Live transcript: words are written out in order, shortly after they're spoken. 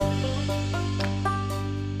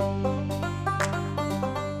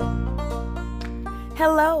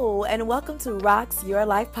Hello, and welcome to Rocks Your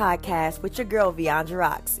Life podcast with your girl, Viandra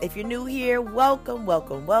Rocks. If you're new here, welcome.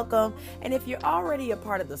 And if you're already a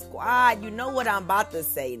part of the squad, you know what I'm about to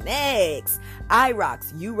say next. I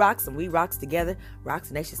rocks, you rocks, and we rocks together. Rocks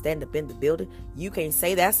Nation stand up in the building. You can't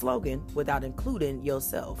say that slogan without including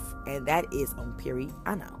yourself. And that is on period.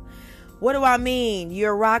 I know. What do I mean?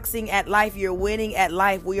 You're roxing at life. You're winning at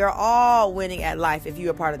life. We are all winning at life if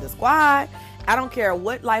you're a part of the squad. I don't care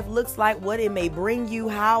what life looks like, what it may bring you,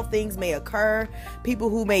 how things may occur, people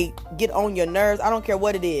who may get on your nerves. I don't care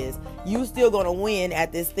what it is. You still going to win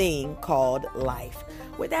at this thing called life.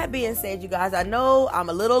 With that being said, you guys, I know I'm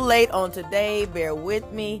a little late on today. Bear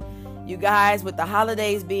with me. You guys, with the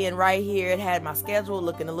holidays being right here, it had my schedule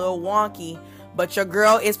looking a little wonky. But your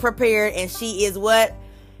girl is prepared, and she is what?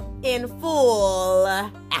 In full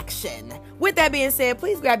action. With that being said,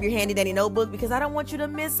 please grab your handy dandy notebook because I don't want you to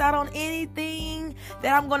miss out on anything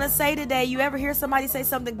that I'm going to say today. You ever hear somebody say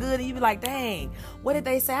something good and you be like, dang, what did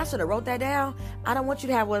they say? I should have wrote that down. I don't want you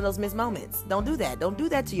to have one of those missed moments. Don't do that. Don't do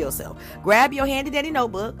that to yourself. Grab your handy dandy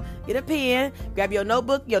notebook, get a pen, grab your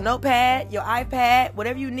notebook, your notepad, your iPad,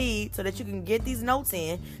 whatever you need so that you can get these notes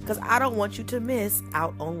in because I don't want you to miss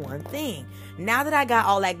out on one thing. Now that I got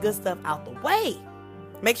all that good stuff out the way,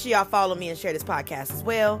 make sure y'all follow me and share this podcast as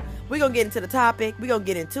well. We're going to get into the topic. We're going to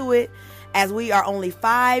get into it as we are only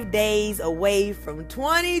 5 days away from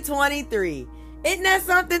 2023. Isn't that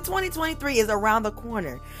something? 2023 is around the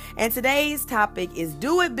corner. And today's topic is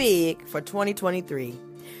do it big for 2023.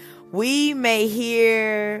 We may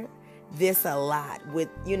hear this a lot with,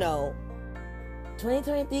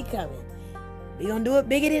 2023 coming. We're going to do it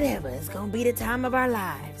bigger than ever. It's going to be the time of our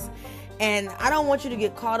lives. And I don't want you to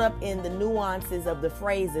get caught up in the nuances of the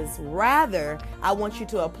phrases. Rather, I want you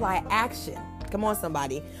to apply action. Come on,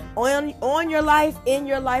 somebody. On your life, in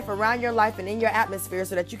your life, around your life, and in your atmosphere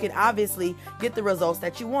so that you can obviously get the results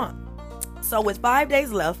that you want. So with 5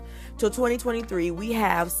 days left till 2023, we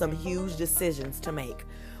have some huge decisions to make.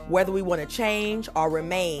 Whether we want to change or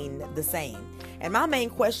remain the same. And my main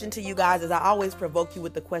question to you guys, as I always provoke you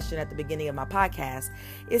with the question at the beginning of my podcast,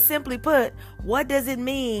 is simply put, what does it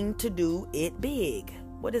mean to do it big?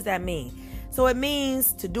 What does that mean? So it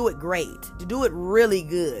means to do it great, to do it really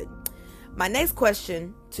good. My next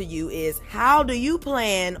question to you is, how do you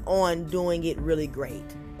plan on doing it really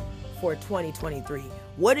great for 2023?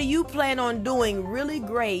 What do you plan on doing really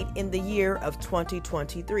great in the year of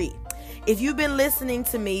 2023? If you've been listening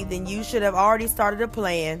to me, then you should have already started a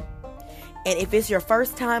plan. And if it's your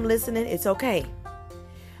first time listening, it's okay.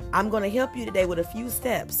 I'm going to help you today with a few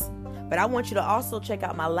steps. But I want you to also check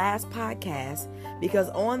out my last podcast because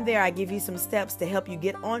on there I give you some steps to help you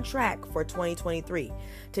get on track for 2023.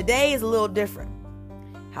 Today is a little different.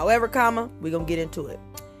 However, we're going to get into it.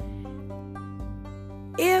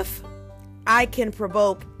 If I can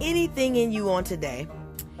provoke anything in you on today,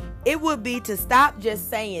 it would be to stop just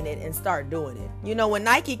saying it and start doing it. You know, when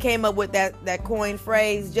Nike came up with that coin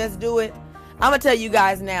phrase, just do it, I'm going to tell you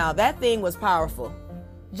guys now, that thing was powerful.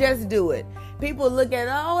 Just do it. People look at,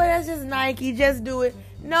 oh, that's just Nike, just do it.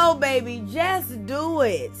 No, baby, just do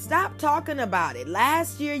it. Stop talking about it.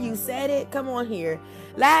 Last year you said it. Come on here.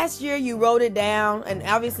 Last year you wrote it down, and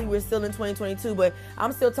obviously we're still in 2022, but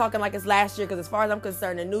I'm still talking like it's last year because as far as I'm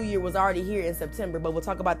concerned, the new year was already here in September, but we'll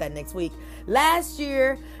talk about that next week. Last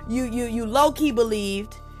year you low-key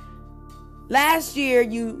believed. Last year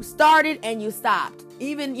you started and you stopped.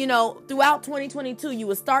 Even, throughout 2022, you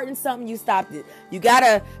were starting something, you stopped it. You got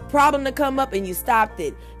a problem to come up and you stopped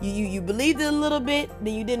it. You believed it a little bit,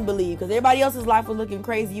 then you didn't believe because everybody else's life was looking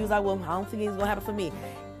crazy. You was like, well, I don't think it's going to happen for me.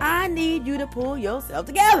 I need you to pull yourself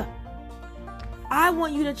together. I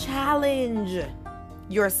want you to challenge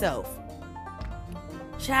yourself.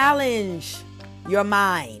 Challenge your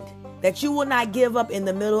mind that you will not give up in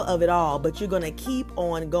the middle of it all, but you're going to keep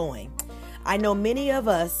on going. I know many of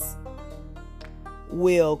us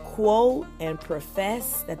will quote and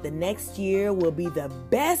profess that the next year will be the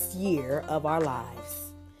best year of our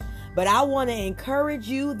lives. But I want to encourage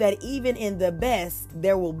you that even in the best,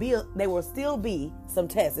 there will still be some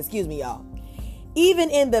tests. Excuse me, y'all. Even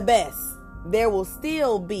in the best, there will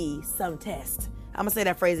still be some tests. I'm going to say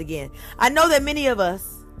that phrase again. I know that many of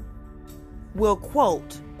us will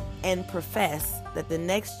quote and profess that the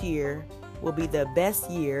next year will be the best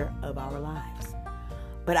year of our lives.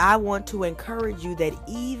 But I want to encourage you that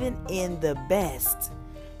even in the best,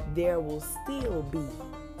 there will still be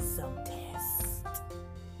some tests.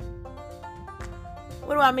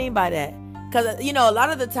 What do I mean by that? Because, a lot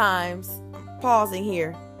of the times, pausing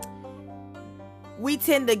here, we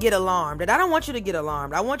tend to get alarmed. And I don't want you to get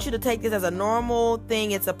alarmed. I want you to take this as a normal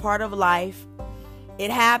thing. It's a part of life. It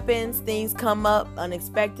happens. Things come up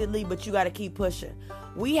unexpectedly, but you got to keep pushing.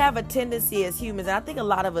 We have a tendency as humans, and I think a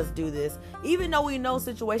lot of us do this, even though we know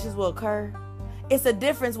situations will occur, it's a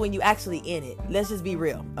difference when you actually in it. Let's just be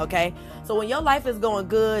real, okay? So when your life is going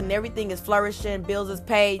good and everything is flourishing, bills is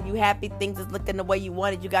paid, you happy, things is looking the way you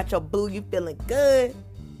wanted, you got your boo, you feeling good,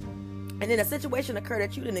 and then a situation occurred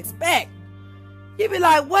that you didn't expect. You be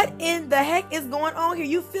like, what in the heck is going on here?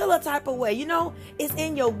 You feel a type of way. You know, it's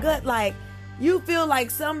in your gut. Like, you feel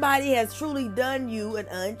like somebody has truly done you an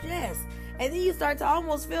unjust. And then you start to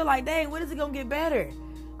almost feel like, dang, when is it going to get better?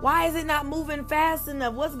 Why is it not moving fast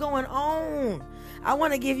enough? What's going on? I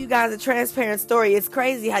want to give you guys a transparent story. It's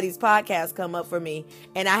crazy how these podcasts come up for me,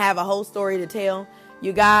 and I have a whole story to tell.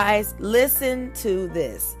 You guys, listen to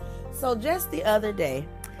this. So just the other day,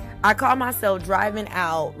 I caught myself driving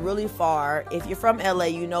out really far. If you're from LA,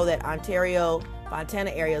 you know that Ontario,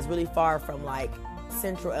 Fontana area is really far from like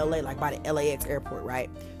central LA, like by the LAX airport, right?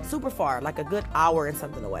 Super far, like a good hour and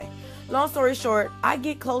something away. Long story short, I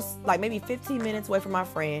get close, like maybe 15 minutes away from my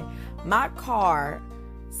friend. My car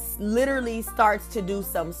literally starts to do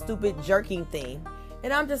some stupid jerking thing.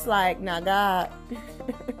 And I'm just like, nah, God.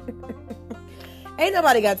 Ain't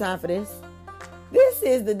nobody got time for this. This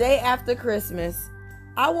is the day after Christmas.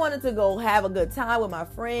 I wanted to go have a good time with my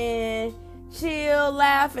friend, chill,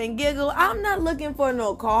 laugh, and giggle. I'm not looking for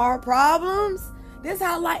no car problems. This is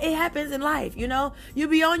how it happens in life, you know? You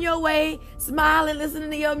be on your way, smiling,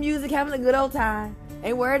 listening to your music, having a good old time.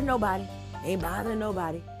 Ain't worried nobody. Ain't bothering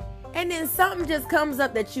nobody. And then something just comes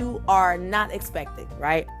up that you are not expecting,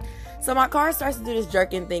 right? So my car starts to do this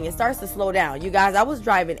jerking thing. It starts to slow down. You guys, I was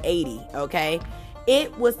driving 80, okay?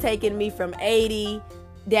 It was taking me from 80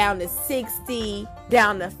 down to 60,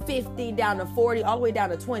 down to 50, down to 40, all the way down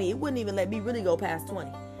to 20. It wouldn't even let me really go past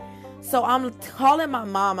 20. So I'm calling my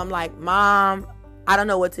mom. I'm like, Mom, I don't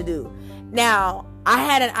know what to do. Now, I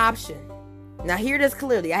had an option. Now, hear this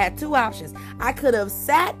clearly. I had two options. I could have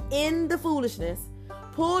sat in the foolishness,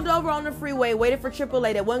 pulled over on the freeway, waited for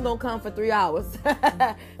AAA that wasn't going to come for 3 hours.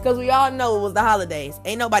 Because we all know it was the holidays.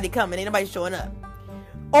 Ain't nobody coming. Ain't nobody showing up.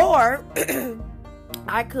 Or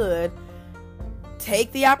I could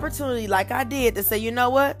take the opportunity like I did to say, you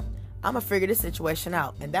know what? I'm going to figure this situation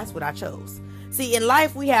out. And that's what I chose. See, in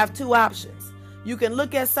life, we have two options. You can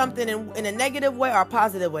look at something in a negative way or a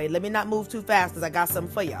positive way. Let me not move too fast because I got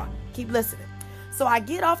something for y'all. Keep listening. So I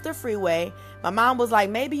get off the freeway. My mom was like,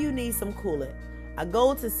 maybe you need some coolant. I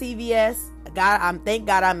go to CVS. Thank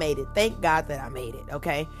God I made it. Thank God that I made it.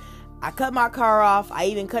 Okay. I cut my car off. I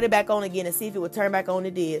even cut it back on again to see if it would turn back on.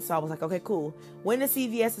 It did. So I was like, okay, cool. Went to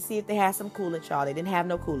CVS to see if they had some coolant, y'all. They didn't have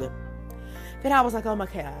no coolant. Then I was like, oh my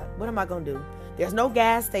God, what am I going to do? There's no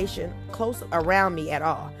gas station close around me at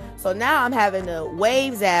all. So now I'm having to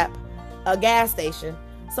wave zap a gas station.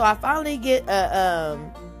 So I finally get a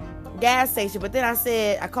gas station. But then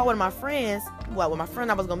I called one of my friends, my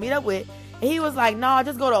friend I was going to meet up with. And he was like, no,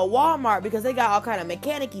 just go to a Walmart because they got all kind of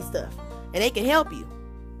mechanic-y stuff. And they can help you.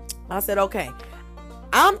 I said, okay.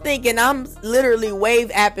 I'm thinking I'm literally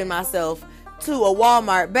wave-apping myself to a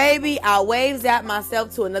Walmart. Baby, I wave-zap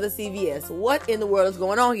myself to another CVS. What in the world is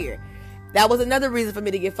going on here? That was another reason for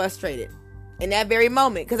me to get frustrated in that very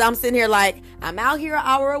moment. Because I'm sitting here like, I'm out here an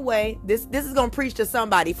hour away. This is going to preach to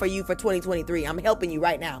somebody for you for 2023. I'm helping you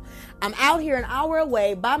right now. I'm out here an hour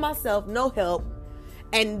away by myself, no help.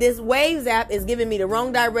 And this Waze app is giving me the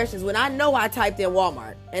wrong directions when I know I typed in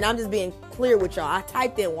Walmart. And I'm just being clear with y'all. I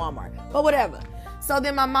typed in Walmart. But whatever. So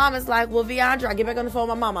then my mom is like, well, Viandra, I get back on the phone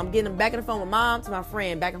with my mom. I'm getting back on the phone with mom to my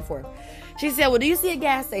friend, back and forth. She said, well, do you see a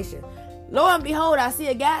gas station? Lo and behold, I see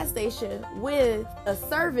a gas station with a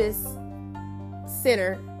service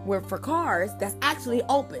center for cars that's actually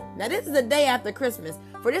open. Now, this is the day after Christmas.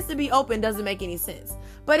 For this to be open doesn't make any sense.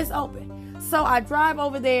 But it's open. So I drive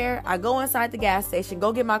over there. I go inside the gas station,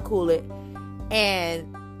 go get my coolant.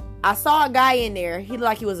 And I saw a guy in there. He looked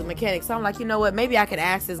like he was a mechanic. So I'm like, you know what? Maybe I could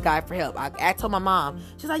ask this guy for help. I told my mom.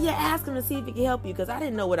 She's like, yeah, ask him to see if he can help you. Because I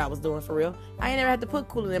didn't know what I was doing for real. I ain't never had to put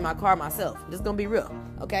coolant in my car myself. Just going to be real.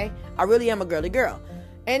 Okay? I really am a girly girl.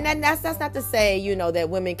 And that's not to say, you know, that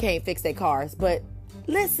women can't fix their cars. But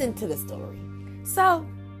listen to the story. So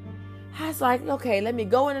I was like, okay, let me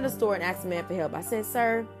go into the store and ask the man for help. I said,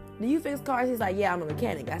 sir, do you fix cars? He's like, yeah, I'm a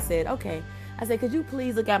mechanic. I said, okay. I said, could you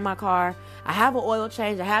please look at my car? I have an oil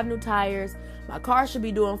change. I have new tires. My car should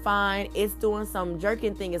be doing fine. It's doing some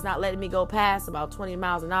jerking thing. It's not letting me go past about 20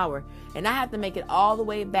 miles an hour. And I have to make it all the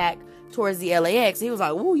way back towards the LAX. He was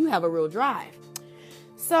like, ooh, you have a real drive.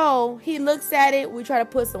 So he looks at it. We try to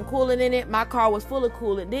put some coolant in it. My car was full of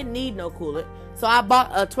coolant. Didn't need no coolant. So I bought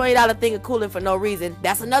a $20 thing of coolant for no reason.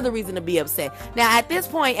 That's another reason to be upset. Now, at this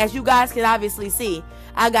point, as you guys can obviously see,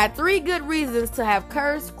 I got 3 good reasons to have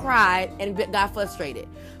cursed, cried, and got frustrated.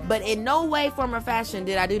 But in no way, form, or fashion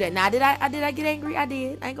did I do that. Now, did I get angry? I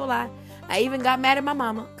did. I ain't gonna lie. I even got mad at my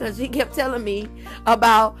mama because she kept telling me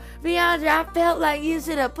about, Viandra, I felt like you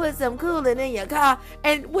should have put some coolant in your car.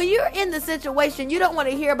 And when you're in the situation, you don't want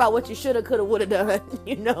to hear about what you should have, could have, would have done.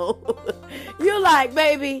 You know, you're like,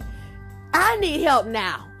 baby, I need help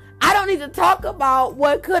now. I don't need to talk about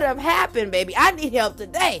what could have happened, baby. I need help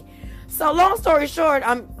today. So long story short,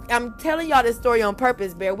 I'm telling y'all this story on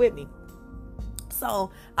purpose. Bear with me.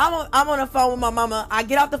 So I'm on the phone with my mama. I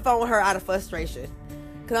get off the phone with her out of frustration.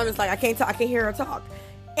 Cause I'm just like, I can't hear her talk.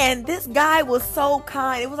 And this guy was so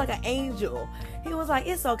kind. It was like an angel. He was like,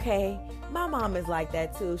 it's okay. My mom is like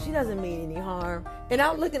that too. She doesn't mean any harm. And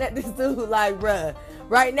I'm looking at this dude like, bruh,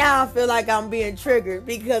 right now I feel like I'm being triggered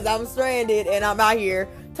because I'm stranded and I'm out here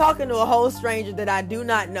talking to a whole stranger that I do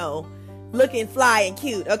not know, looking fly and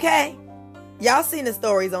cute, okay? Y'all seen the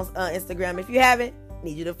stories on Instagram. If you haven't,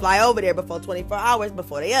 need you to fly over there before 24 hours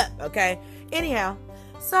before they up, okay? Anyhow,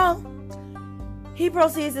 so he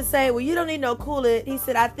proceeds to say, well, you don't need no coolant. He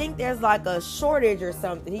said, I think there's like a shortage or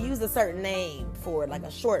something. He used a certain name for it, like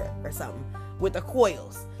a shorter or something with the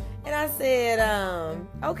coils. And I said,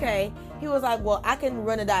 okay. He was like, well, I can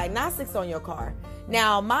run the diagnostics on your car.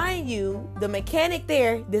 Now, mind you, the mechanic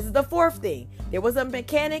there, this is the 4th thing. There was a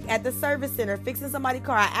mechanic at the service center fixing somebody's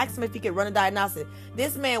car. I asked him if he could run a diagnostic.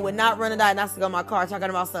 This man would not run a diagnostic on my car, talking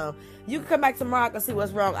about something. You can come back tomorrow, I can see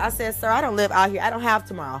what's wrong. I said, sir, I don't live out here. I don't have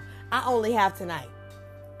tomorrow. I only have tonight.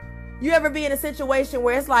 You ever be in a situation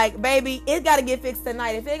where it's like, baby, it got to get fixed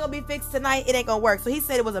tonight. If it ain't going to be fixed tonight, it ain't going to work. So he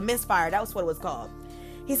said it was a misfire. That was what it was called.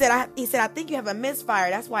 He said, I think you have a misfire.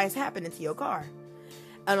 That's why it's happening to your car.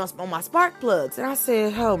 And on my spark plugs. And I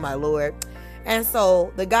said, oh, my Lord. And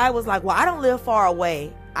so the guy was like, well, I don't live far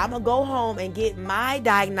away. I'm going to go home and get my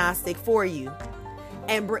diagnostic for you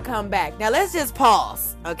and come back. Now, let's just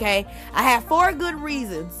pause, okay? I have 4 good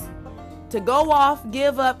reasons to go off,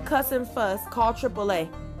 give up, cuss and fuss, call AAA.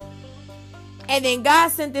 And then God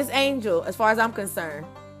sent this angel, as far as I'm concerned,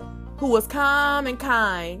 who was calm and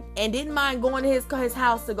kind and didn't mind going to his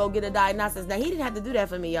house to go get a diagnosis. Now, he didn't have to do that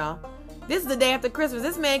for me, y'all. This is the day after Christmas.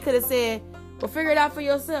 This man could have said, well, figure it out for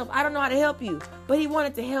yourself. I don't know how to help you. But he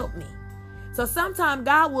wanted to help me. So sometimes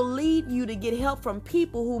God will lead you to get help from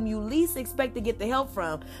people whom you least expect to get the help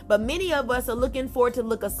from. But many of us are looking forward to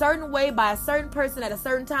look a certain way by a certain person at a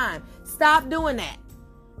certain time. Stop doing that.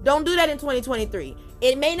 Don't do that in 2023.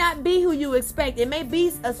 It may not be who you expect. It may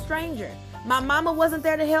be a stranger. My mama wasn't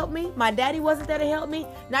there to help me. My daddy wasn't there to help me.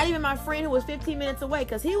 Not even my friend who was 15 minutes away,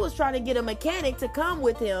 because he was trying to get a mechanic to come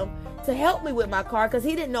with him to help me with my car because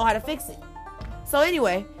he didn't know how to fix it. So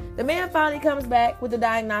anyway, the man finally comes back with the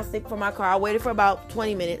diagnostic for my car. I waited for about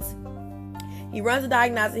 20 minutes. He runs the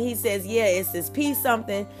diagnostic. He says, yeah, it's this P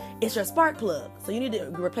something. It's your spark plug. So you need to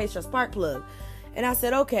replace your spark plug. And I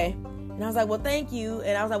said, okay. And I was like, well, thank you.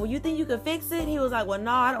 And I was like, well, you think you can fix it? He was like, well,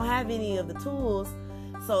 no, I don't have any of the tools.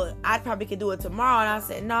 So I probably could do it tomorrow. And I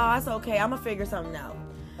said, no, that's okay. I'm going to figure something out.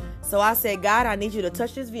 So I said, God, I need you to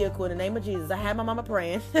touch this vehicle in the name of Jesus. I had my mama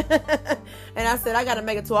praying. And I said, I got to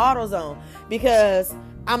make it to AutoZone. Because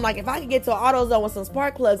I'm like, if I could get to AutoZone with some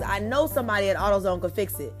spark plugs, I know somebody at AutoZone could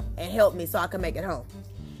fix it and help me so I can make it home.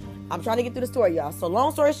 I'm trying to get through the story, y'all. So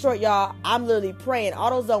long story short, y'all, I'm literally praying.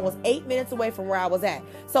 AutoZone was 8 minutes away from where I was at.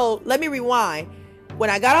 So let me rewind.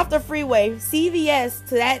 When I got off the freeway, CVS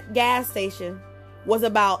to that gas station was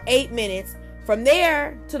about 8 minutes. From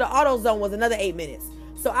there to the AutoZone was another 8 minutes.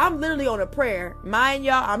 So I'm literally on a prayer. Mind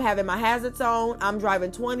y'all, I'm having my hazards on. I'm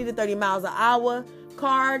driving 20 to 30 miles an hour.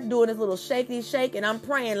 Car doing this little shakey shake. And I'm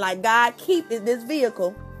praying like, God, keep this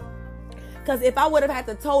vehicle. Because if I would have had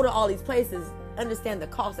to total all these places, understand the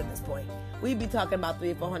cost at this point, we'd be talking about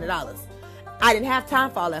 $300 or $400. I didn't have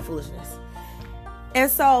time for all that foolishness. And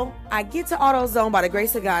so I get to AutoZone by the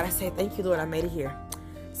grace of God. I said, thank you, Lord, I made it here.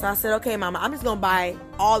 So I said, okay, mama, I'm just going to buy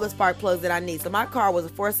all the spark plugs that I need. So my car was a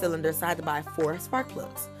 4-cylinder, so I had to buy 4 spark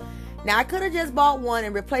plugs. Now, I could have just bought one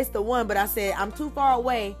and replaced the one, but I said, I'm too far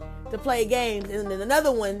away to play games, and then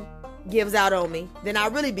another one gives out on me, then I'll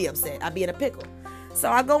really be upset. I'll be in a pickle. So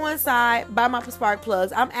I go inside, buy my spark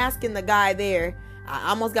plugs. I'm asking the guy there. I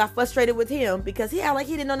almost got frustrated with him because he acted like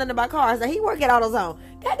he didn't know nothing about cars. Now, he worked at AutoZone.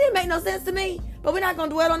 That didn't make no sense to me, but we're not going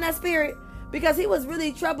to dwell on that spirit because he was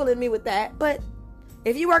really troubling me with that. But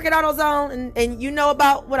if you work at AutoZone and you know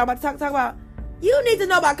about what I'm about to talk about, you need to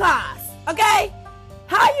know about cars, okay?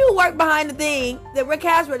 How you work behind the thing that we're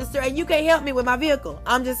cash register and you can't help me with my vehicle?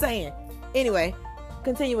 I'm just saying. Anyway,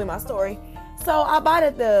 continuing my story. So I buy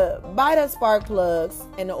the spark plugs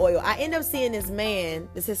and the oil. I end up seeing this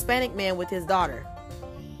Hispanic man with his daughter.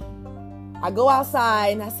 I go outside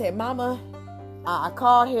and I said, Mama, I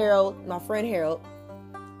called Harold, my friend Harold.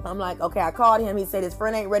 I'm like, okay, I called him. He said his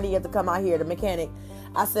friend ain't ready yet to come out here, the mechanic.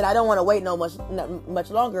 I said, I don't want to wait much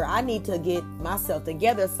longer. I need to get myself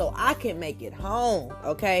together so I can make it home,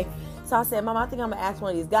 okay? So I said, Mama, I think I'm going to ask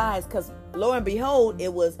one of these guys, because lo and behold,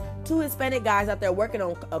 it was 2 Hispanic guys out there working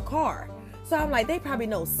on a car. So I'm like, they probably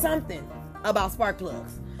know something about spark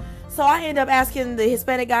plugs. So I end up asking the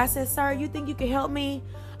Hispanic guy, I said, sir, you think you can help me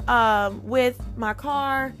with my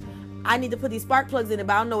car? I need to put these spark plugs in it,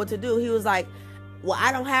 but I don't know what to do. He was like, well,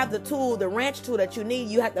 I don't have the wrench tool that you need.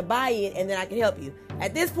 You have to buy it, and then I can help you.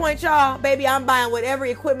 At this point, y'all, baby, I'm buying whatever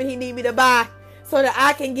equipment he need me to buy so that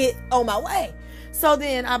I can get on my way. So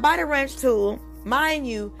then I buy the wrench tool. Mind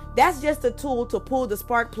you, that's just a tool to pull the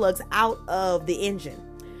spark plugs out of the engine.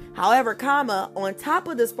 However, on top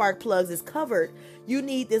of the spark plugs is covered, you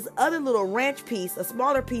need this other little wrench piece, a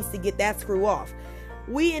smaller piece, to get that screw off.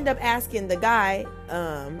 We end up asking the guy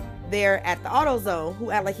there at the AutoZone,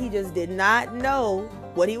 who acted like he just did not know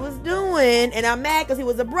what he was doing. And I'm mad because he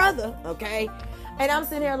was a brother, okay? And I'm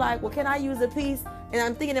sitting here like, well, can I use a piece? And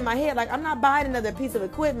I'm thinking in my head, like, I'm not buying another piece of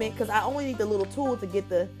equipment because I only need the little tool to get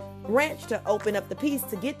the wrench to open up the piece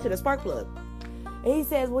to get to the spark plug. And he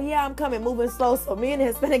says, well, yeah, I'm coming, moving slow. So me and the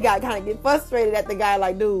Hispanic guy kind of get frustrated at the guy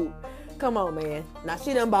like, dude, come on, man. Now,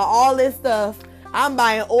 she done bought all this stuff. I'm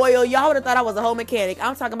buying oil. Y'all would have thought I was a home mechanic.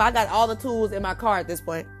 I'm talking about I got all the tools in my car at this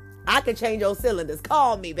point. I can change your cylinders.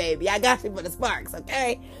 Call me, baby. I got you for the sparks,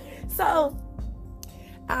 okay? So,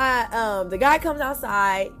 the guy comes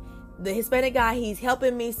outside. The Hispanic guy, he's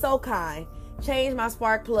helping me, so kind. Changed my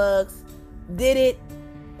spark plugs. Did it.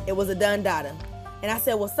 It was a done data. And I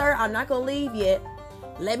said, well, sir, I'm not going to leave yet.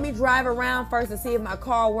 Let me drive around first and see if my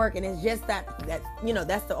car works. And it's just that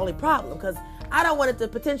that's the only problem. Because I don't want it to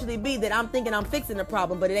potentially be that I'm thinking I'm fixing the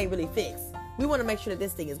problem, but it ain't really fixed. We want to make sure that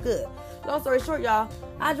this thing is good. Long story short, y'all,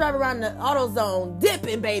 I drive around the AutoZone,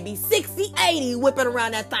 dipping, baby, 60, 80, whipping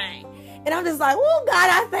around that thing. And I'm just like, oh, God,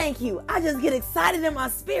 I thank you. I just get excited in my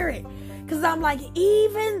spirit. Because I'm like,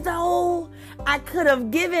 even though I could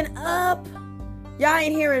have given up, y'all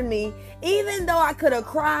ain't hearing me, even though I could have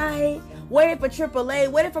cried, waited for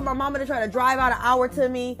AAA, waited for my mama to try to drive out an hour to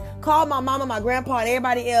me, call my mama, my grandpa, and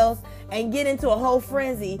everybody else, and get into a whole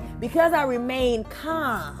frenzy, because I remained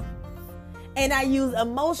calm and I used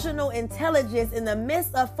emotional intelligence in the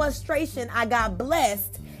midst of frustration, I got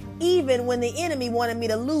blessed even when the enemy wanted me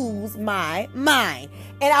to lose my mind.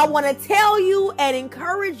 And I want to tell you and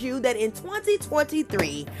encourage you that in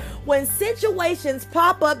 2023, when situations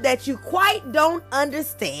pop up that you quite don't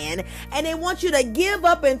understand and they want you to give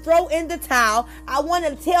up and throw in the towel, I want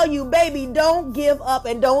to tell you, baby, don't give up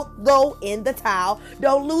and don't go in the towel.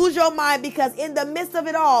 Don't lose your mind, because in the midst of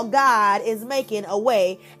it all, God is making a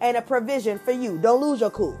way and a provision for you. Don't lose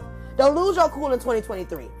your cool. Don't lose your cool in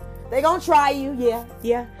 2023. They're going to try you.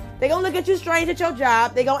 Yeah. They're going to look at you strange at your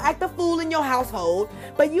job. They're going to act a fool in your household.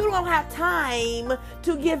 But you don't have time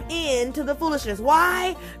to give in to the foolishness.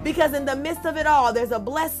 Why? Because in the midst of it all, there's a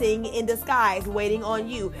blessing in disguise waiting on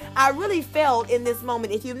you. I really felt in this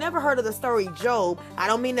moment, if you've never heard of the story Job, I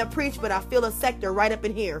don't mean to preach, but I feel a sector right up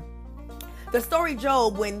in here. The story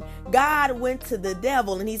Job, when God went to the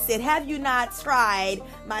devil and he said, have you not tried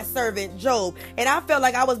my servant Job? And I felt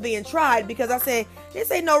like I was being tried, because I said,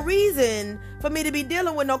 this ain't no reason for me to be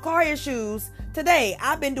dealing with no car issues today.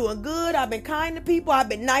 I've been doing good. I've been kind to people. I've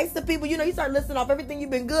been nice to people. You start listing off everything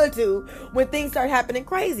you've been good to when things start happening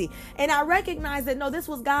crazy. And I recognized that, no, this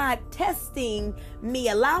was God testing me,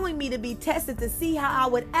 allowing me to be tested to see how I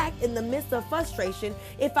would act in the midst of frustration,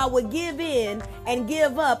 if I would give in and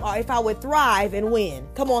give up, or if I would thrive and win.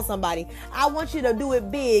 Come on, somebody. I want you to do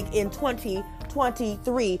it big in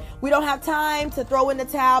 2023. We don't have time to throw in the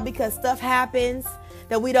towel because stuff happens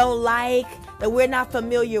that we don't like, that we're not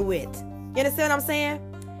familiar with. You understand what I'm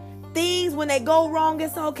saying? Things, when they go wrong,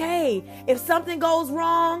 it's okay. If something goes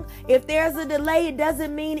wrong, if there's a delay, it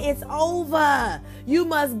doesn't mean it's over. You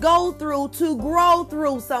must go through to grow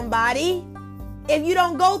through, somebody. If you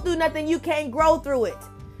don't go through nothing, you can't grow through it.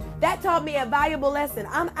 That taught me a valuable lesson.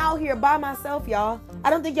 I'm out here by myself, y'all. I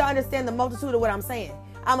don't think y'all understand the multitude of what I'm saying.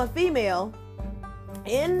 I'm a female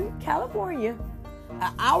in California,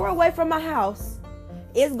 an hour away from my house.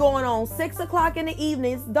 It's going on 6 o'clock in the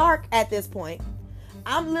evening. It's dark at this point.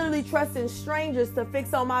 I'm literally trusting strangers to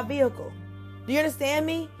fix on my vehicle. Do you understand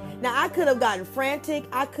me? Now, I could have gotten frantic.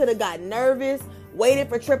 I could have gotten nervous, waited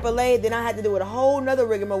for AAA. Then I had to do a whole nother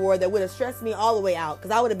rigmarole that would have stressed me all the way out,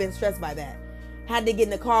 because I would have been stressed by that. Had to get in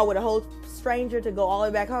the car with a whole stranger to go all the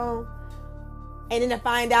way back home. And then to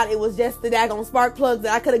find out it was just the daggone spark plugs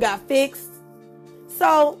that I could have got fixed.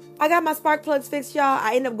 So I got my spark plugs fixed, y'all.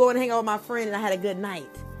 I ended up going to hang out with my friend and I had a good night.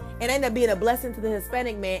 And ended up being a blessing to the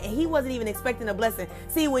Hispanic man. And he wasn't even expecting a blessing.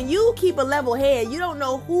 See, when you keep a level head, you don't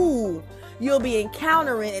know who you'll be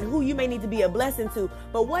encountering and who you may need to be a blessing to.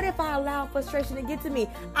 But what if I allowed frustration to get to me?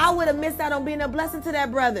 I would have missed out on being a blessing to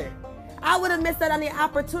that brother. I would have missed out on the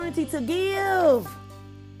opportunity to give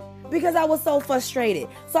because I was so frustrated.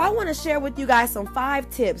 So I want to share with you guys some 5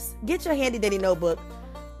 tips. Get your handy dandy notebook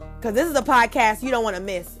because this is a podcast you don't want to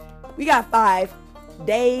miss. We got 5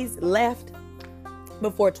 days left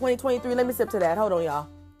before 2023. Let me sip to that. Hold on, y'all.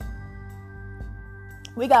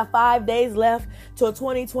 We got 5 days left till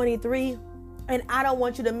 2023. And I don't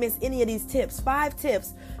want you to miss any of these tips. 5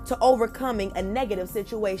 tips to overcoming a negative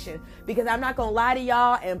situation. Because I'm not going to lie to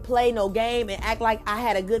y'all and play no game and act like I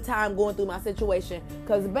had a good time going through my situation.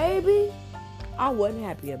 Because, baby, I wasn't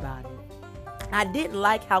happy about it. I didn't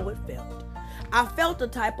like how it felt. I felt the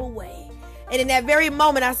type of way. And in that very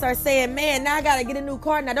moment, I started saying, man, now I got to get a new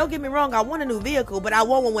car. Now, don't get me wrong. I want a new vehicle, but I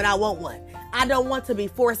want one when I want one. I don't want to be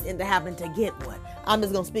forced into having to get one. I'm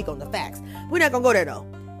just going to speak on the facts. We're not going to go there, though.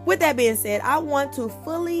 With that being said, I want to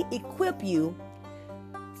fully equip you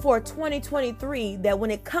for 2023 that when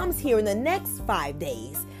it comes here in the next 5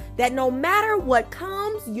 days, that no matter what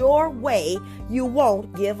comes your way, you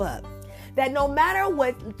won't give up. That no matter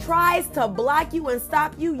what tries to block you and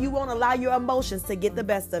stop you, you won't allow your emotions to get the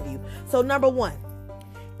best of you. So number 1,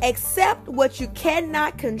 accept what you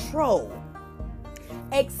cannot control.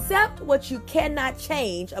 Accept what you cannot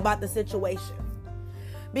change about the situation.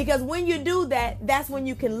 Because when you do that, that's when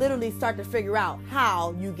you can literally start to figure out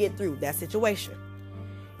how you get through that situation.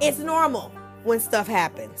 It's normal when stuff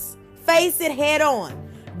happens. Face it head on.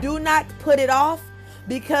 Do not put it off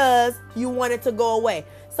because you want it to go away.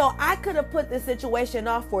 So I could have put this situation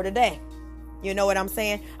off for today. You know what I'm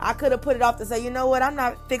saying? I could have put it off to say, you know what? I'm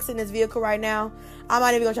not fixing this vehicle right now. I'm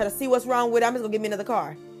not even going to try to see what's wrong with it. I'm just going to get me another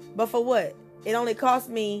car. But for what? It only cost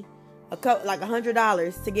me like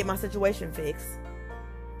 $100 to get my situation fixed.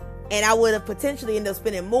 And I would have potentially ended up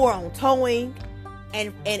spending more on towing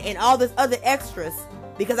and all this other extras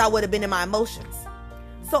because I would have been in my emotions.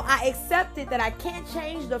 So I accepted that I can't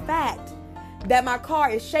change the fact that my car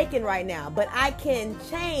is shaking right now, but I can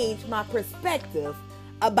change my perspective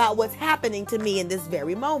about what's happening to me in this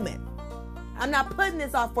very moment. I'm not putting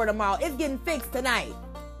this off for tomorrow. It's getting fixed tonight.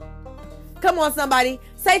 Come on, somebody.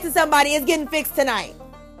 Say to somebody, it's getting fixed tonight.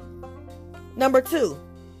 Number 2.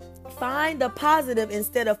 Find the positive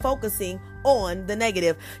instead of focusing on the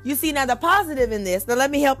negative. You see, now the positive in this, now let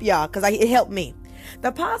me help y'all because it helped me.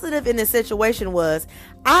 The positive in this situation was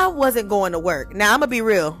I wasn't going to work. Now, I'm going to be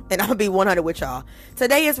real and I'm going to be 100 with y'all.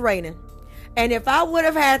 Today it's raining. And if I would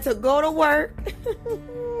have had to go to work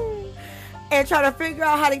and try to figure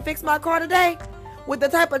out how to fix my car today with the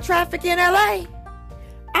type of traffic in LA,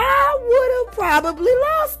 I would have probably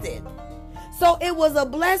lost it. So it was a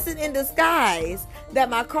blessing in disguise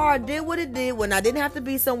that my car did what it did when I didn't have to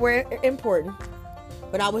be somewhere important,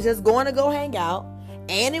 but I was just going to go hang out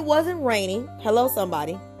and it wasn't raining. Hello,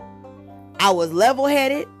 somebody. I was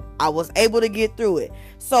level-headed. I was able to get through it.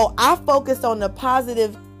 So I focused on the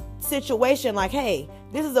positive situation like, hey,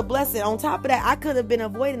 this is a blessing. On top of that, I could have been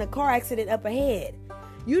avoiding a car accident up ahead.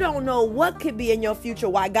 You don't know what could be in your future,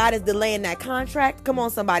 why God is delaying that contract. Come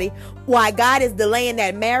on, somebody. Why God is delaying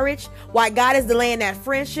that marriage. Why God is delaying that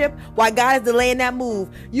friendship. Why God is delaying that move.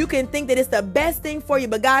 You can think that it's the best thing for you,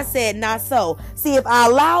 but God said not so. See, if I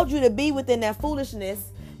allowed you to be within that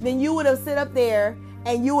foolishness, then you would have sit up there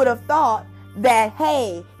and you would have thought that,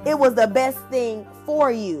 hey, it was the best thing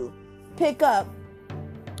for you. Pick up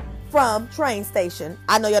from train station.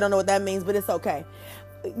 I know y'all don't know what that means, but it's okay.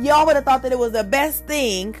 Y'all would have thought that it was the best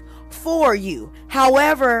thing for you.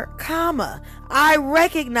 However, I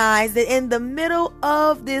recognize that in the middle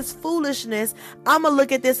of this foolishness, I'm going to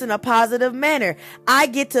look at this in a positive manner. I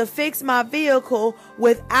get to fix my vehicle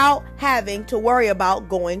without having to worry about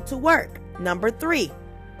going to work. Number 3,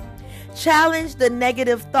 challenge the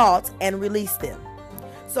negative thoughts and release them.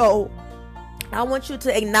 So I want you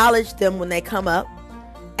to acknowledge them when they come up,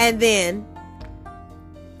 and then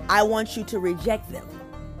I want you to reject them.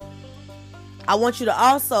 I want you to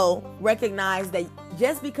also recognize that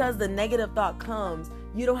just because the negative thought comes,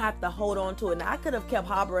 you don't have to hold on to it. Now, I could have kept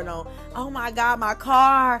hovering on, oh my God, my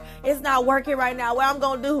car, it's not working right now. What I'm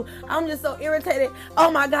going to do? I'm just so irritated.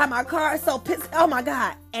 Oh my God, my car is so pissed. Oh my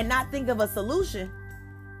God. And not think of a solution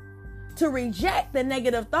to reject the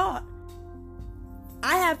negative thought.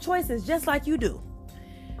 I have choices just like you do.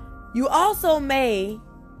 You also may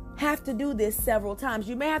have to do this several times.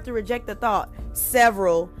 You may have to reject the thought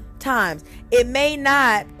several times. It may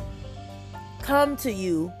not come to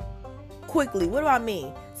you quickly. What do I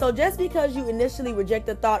mean? So just because you initially reject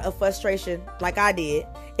the thought of frustration, like I did,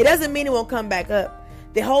 it doesn't mean it won't come back up.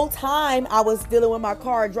 The whole time I was dealing with my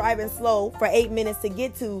car, driving slow for 8 minutes to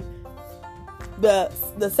get to the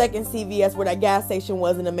second CVS where that gas station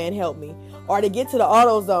was, and the man helped me, or to get to the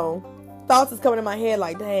AutoZone, thoughts is coming in my head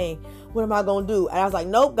like, dang, what am I going to do? And I was like,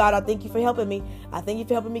 nope, God, I thank you for helping me. I thank you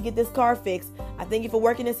for helping me get this car fixed. I thank you for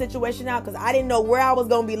working this situation out, because I didn't know where I was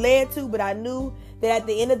going to be led to, but I knew that at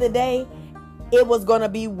the end of the day, it was going to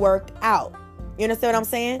be worked out. You understand what I'm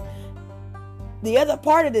saying? The other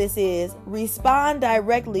part of this is respond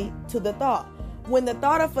directly to the thought. When the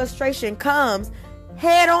thought of frustration comes,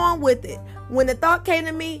 head on with it. When the thought came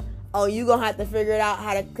to me, oh, you going to have to figure it out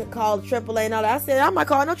how to call AAA and all that. I said, I'm not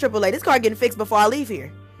calling no AAA. This car getting fixed before I leave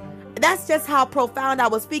here. That's just how profound I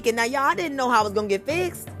was speaking. Now, y'all, I didn't know how I was going to get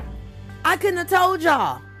fixed. I couldn't have told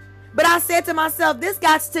y'all. But I said to myself, this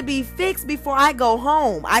got to be fixed before I go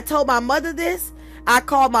home. I told my mother this. I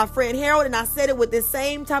called my friend Harold, and I said it with the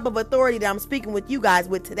same type of authority that I'm speaking with you guys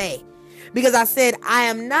with today. Because I said, I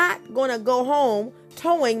am not going to go home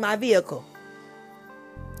towing my vehicle.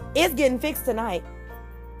 It's getting fixed tonight.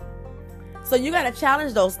 So you got to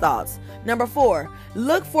challenge those thoughts. Number 4,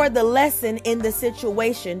 look for the lesson in the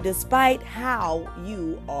situation despite how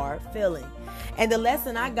you are feeling. And the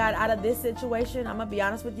lesson I got out of this situation, I'm going to be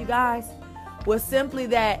honest with you guys, was simply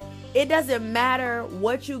that it doesn't matter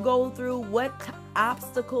what you go through, what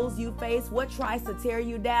obstacles you face, what tries to tear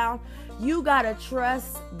you down. You got to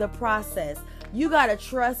trust the process. You got to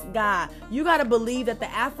trust God. You got to believe that the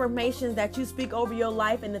affirmations that you speak over your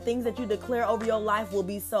life and the things that you declare over your life will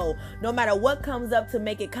be so. No matter what comes up to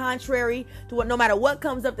make it contrary to what, no matter what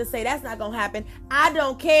comes up to say that's not going to happen, I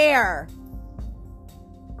don't care.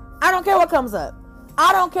 I don't care what comes up.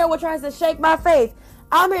 I don't care what tries to shake my faith.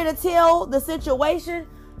 I'm here to tell the situation,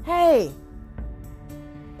 hey,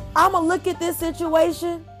 I'm going to look at this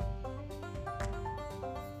situation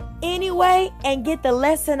anyway and get the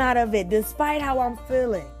lesson out of it despite how I'm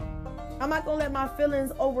feeling. I'm not going to let my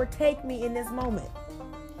feelings overtake me in this moment.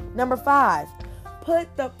 Number 5,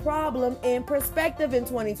 put the problem in perspective in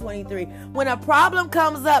 2023. When a problem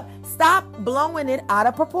comes up, stop blowing it out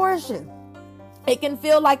of proportion. It can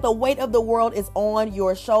feel like the weight of the world is on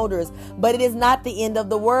your shoulders, but it is not the end of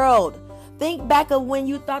the world. Think back of when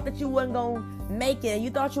you thought that you wasn't going to make it, and you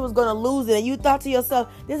thought you was going to lose it, and you thought to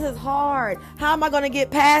yourself, this is hard. How am I going to get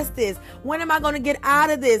past this? When am I going to get out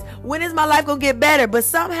of this? When is my life going to get better? But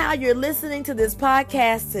somehow you're listening to this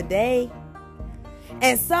podcast today,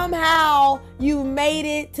 and somehow you made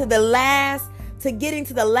it to getting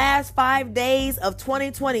to the last 5 days of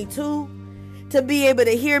 2022. To be able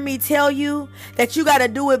to hear me tell you that you got to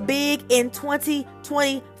do it big in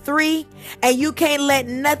 2023, and you can't let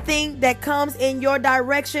nothing that comes in your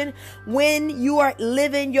direction when you are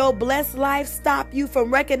living your blessed life stop you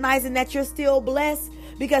from recognizing that you're still blessed,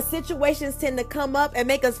 because situations tend to come up and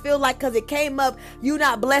make us feel like because it came up, you're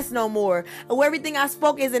not blessed no more, or everything I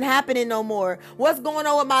spoke isn't happening no more. What's going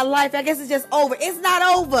on with my life? I guess it's just over. It's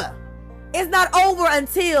not over. It's not over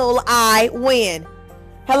until I win.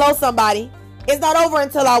 Hello, somebody. It's not over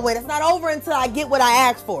until I win. It's not over until I get what I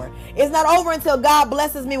asked for. It's not over until God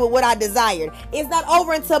blesses me with what I desired. It's not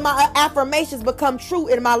over until my affirmations become true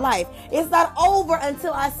in my life. It's not over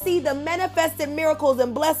until I see the manifested miracles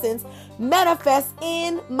and blessings manifest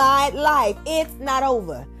in my life. It's not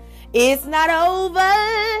over. It's not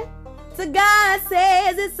over till God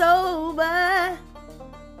says it's over.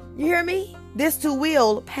 You hear me? This too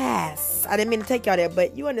will pass. I didn't mean to take y'all there,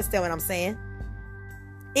 but you understand what I'm saying.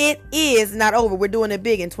 It is not over. We're doing it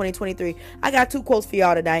big in 2023. I got 2 quotes for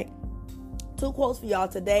y'all tonight. 2 quotes for y'all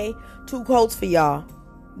today. 2 quotes for y'all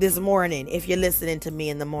this morning, if you're listening to me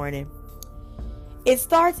in the morning. It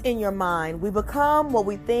starts in your mind. We become what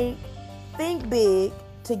we think. Think big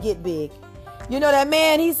to get big. You know that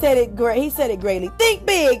man, he said it great. He said it greatly. Think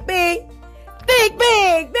big, big. Think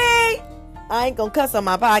big, big. I ain't gonna cuss on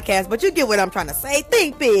my podcast, but you get what I'm trying to say.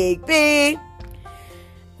 Think big, big.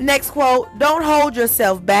 Next quote, don't hold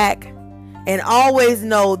yourself back, and always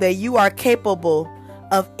know that you are capable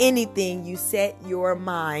of anything you set your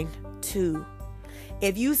mind to.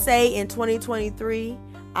 If you say in 2023,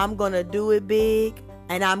 I'm going to do it big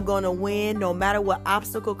and I'm going to win no matter what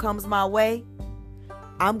obstacle comes my way,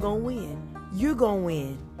 I'm going to win. You're going to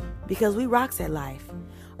win, because we rocks at life.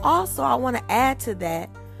 Also, I want to add to that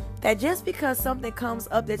just because something comes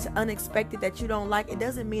up that's unexpected that you don't like, it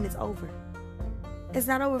doesn't mean it's over. It's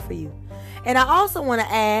not over for you. And I also want to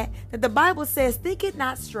add that the Bible says, think it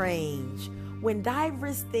not strange when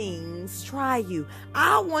diverse things try you.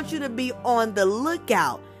 I want you to be on the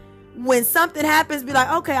lookout. when something happens, be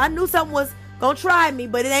like, okay, I knew something was gonna try me,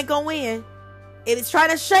 but it ain't gonna win. It is trying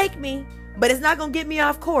to shake me, but it's not gonna get me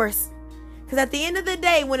off course. Because at the end of the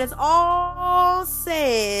day, when it's all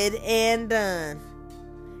said and done,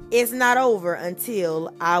 it's not over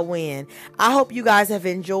until I win. I hope you guys have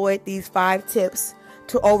enjoyed these 5 tips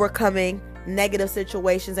to overcoming negative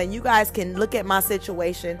situations. And you guys can look at my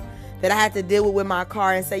situation that I had to deal with my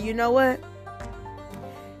car and say, you know what?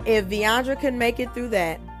 If Viandra can make it through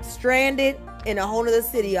that, stranded in a whole other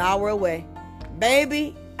city an hour away,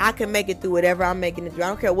 baby, I can make it through whatever I'm making it through. I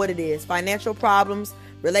don't care what it is. Financial problems,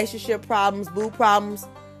 relationship problems, boo problems.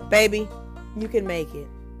 Baby, you can make it.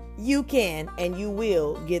 You can and you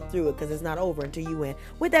will get through it because it's not over until you win.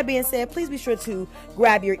 With that being said, please be sure to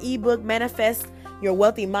grab your ebook, Manifest Your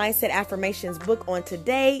Wealthy Mindset Affirmations book on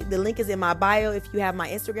today. The link is in my bio if you have my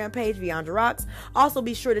Instagram page, Viandra Rocks. Also,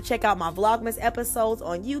 be sure to check out my Vlogmas episodes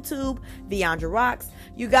on YouTube, Viandra Rocks.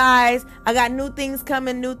 You guys, I got new things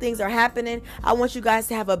coming. New things are happening. I want you guys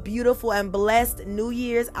to have a beautiful and blessed New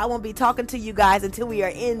Year's. I won't be talking to you guys until we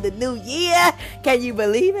are in the new year. Can you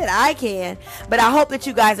believe it? I can. But I hope that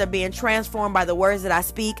you guys are being transformed by the words that I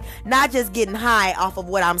speak, not just getting high off of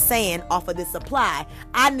what I'm saying, off of this supply.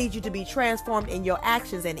 I need you to be transformed in your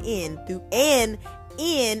actions and in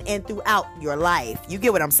and throughout your life. You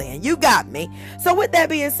get what I'm saying? You got me. So with that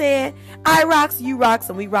being said, I rocks, you rocks,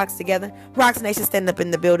 and we rocks together. Rocks Nation stand up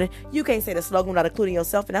in the building. You can't say the slogan without including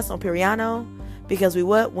yourself, and that's on Piriano, because we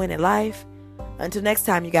what? Win in life. Until next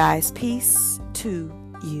time, you guys. Peace to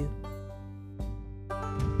you.